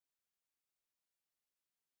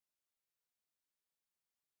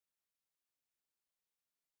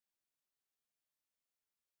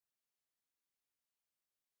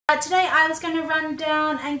Today I was going to run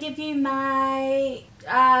down and give you my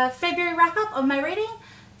February wrap up of my reading.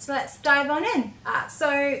 So let's dive on in.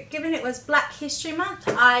 So given it was Black History Month,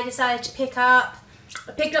 I decided to pick up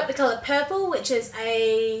The Colour Purple, which is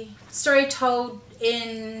a story told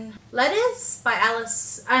in letters by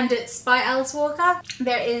Alice, and it's by Alice Walker.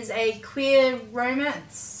 There is a queer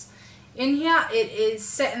romance in here. It is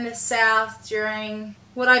set in the South during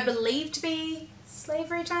what I believe to be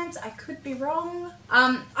slavery times. I could be wrong.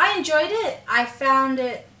 I enjoyed it. I found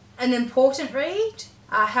it an important read.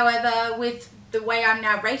 However, with the way I'm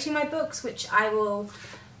now rating my books, which I will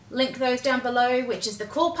link those down below, which is the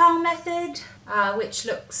Cool Pal method, which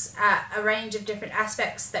looks at a range of different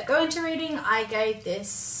aspects that go into reading, I gave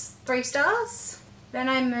this 3 stars. Then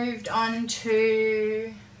I moved on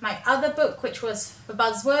to my other book, which was the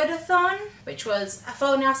Buzzwordathon, which was A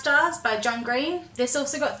Fault in Our Stars by John Green. This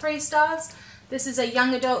also got 3 stars. This is a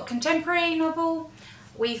young adult contemporary novel.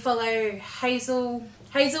 We follow Hazel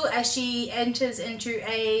as she enters into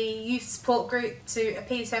a youth support group to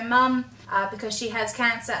appease her mum because she has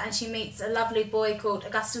cancer, and she meets a lovely boy called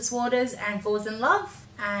Augustus Waters and falls in love,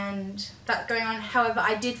 and that's going on. However,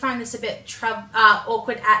 I did find this a bit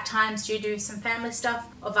awkward at times due to some family stuff.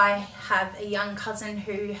 I have a young cousin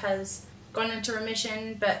who has gone into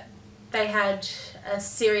remission, but they had a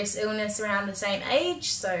serious illness around the same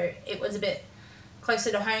age, so it was a bit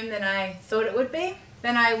closer to home than I thought it would be.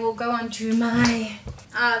 Then I will go on to my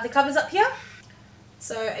the covers up here.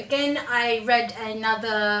 So again, I read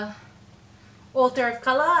another author of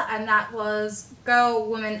colour, and that was Girl,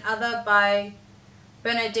 Woman, Other by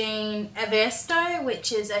Bernardine Evaristo,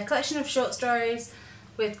 which is a collection of short stories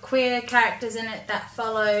with queer characters in it that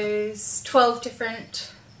follows 12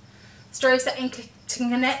 different stories that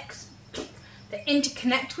interconnect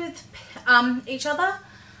with each other.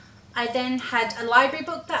 I then had a library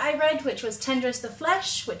book that I read, which was Tender as the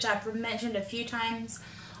Flesh, which I've mentioned a few times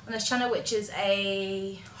on this channel, which is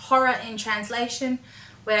a horror in translation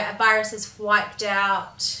where a virus has wiped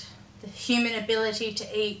out the human ability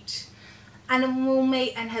to eat animal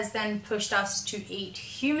meat and has then pushed us to eat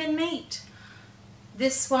human meat.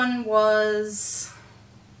 This one was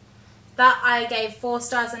that I gave 4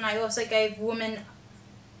 stars, and I also gave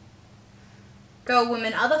Girl,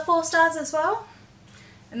 Woman, Other 4 stars as well.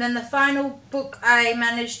 And then the final book I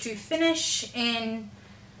managed to finish in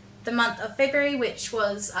the month of February, which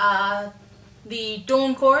was The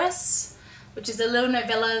Dawn Chorus, which is a little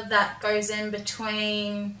novella that goes in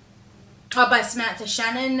between, by Samatha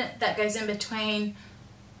Shannon, that goes in between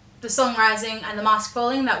The Song Rising and The Mask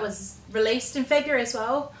Falling, that was released in February as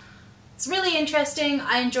well. It's really interesting.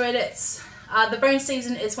 I enjoyed it. The Bone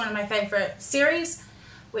Season is one of my favourite series,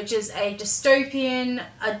 which is a dystopian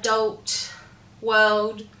adult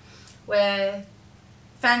world where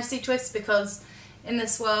fantasy twists, because in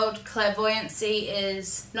this world clairvoyancy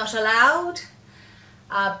is not allowed,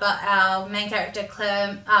 but our main character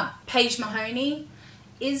Paige Mahoney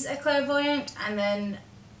is a clairvoyant, and then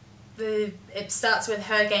it starts with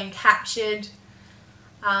her getting captured,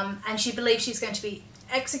 and she believes she's going to be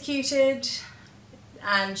executed,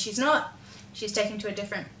 and she's not. She's taken to a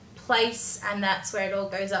different place, and that's where it all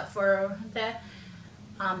goes up for her there.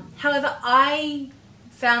 However, I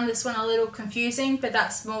found this one a little confusing, but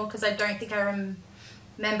that's more because I don't think I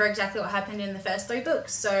remember exactly what happened in the first 3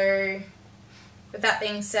 books. So with that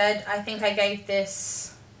being said, I think I gave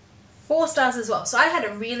this 4 stars as well. So I had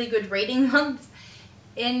a really good reading month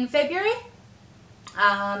in February.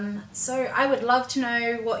 So I would love to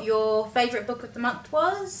know what your favourite book of the month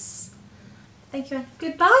was. Thank you and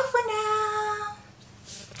goodbye for now.